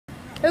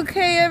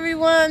Okay,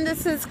 everyone,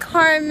 this is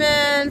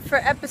Carmen for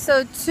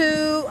episode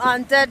 2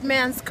 on Dead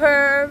Man's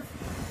Curve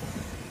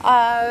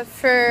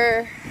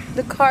for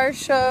the car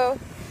show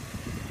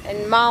in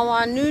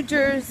Mahwah, New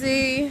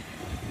Jersey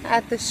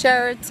at the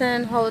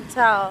Sheraton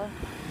Hotel.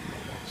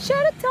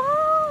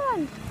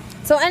 Sheraton!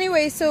 So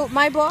anyway, so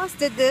my boss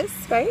did this,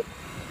 right?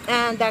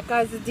 And that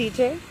guy's a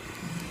DJ.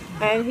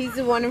 And he's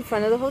the one in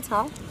front of the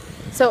hotel.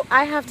 So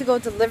I have to go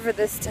deliver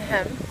this to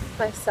him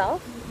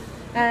myself.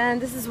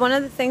 And this is one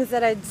of the things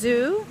that I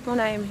do when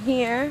I am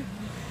here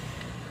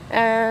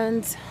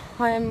and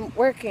I'm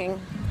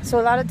working. So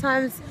a lot of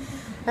times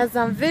as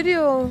I'm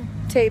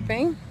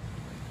videotaping,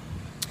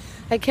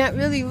 I can't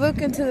really look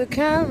into the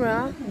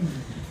camera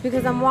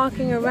because I'm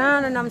walking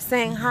around and I'm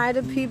saying hi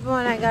to people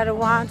and I gotta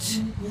watch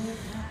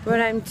what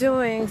I'm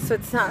doing. So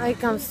it's not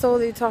like I'm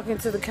solely talking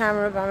to the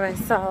camera by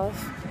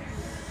myself.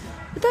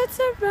 But that's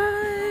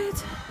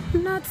alright.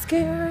 I'm not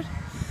scared.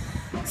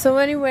 So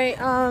anyway,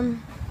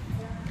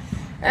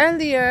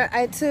 earlier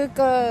I took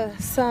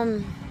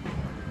some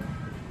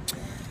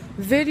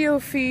video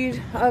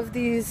feed of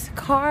these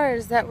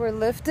cars that were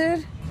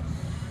lifted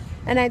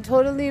and I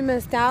totally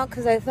missed out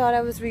because I thought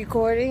I was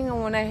recording,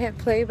 and when I hit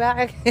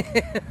playback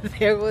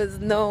there was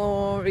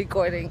no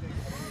recording.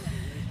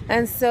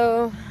 And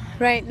so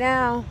right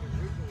now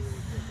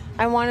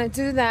I want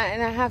to do that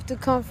and I have to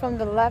come from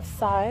the left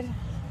side.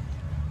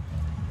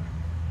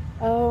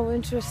 Oh,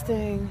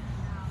 interesting.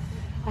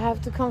 I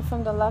have to come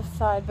from the left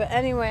side, but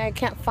anyway, I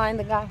can't find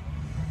the guy.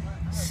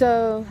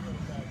 So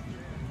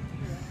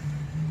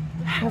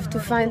I have to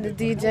find the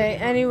DJ.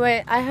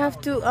 Anyway, I have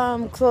to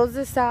close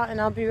this out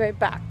and I'll be right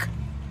back.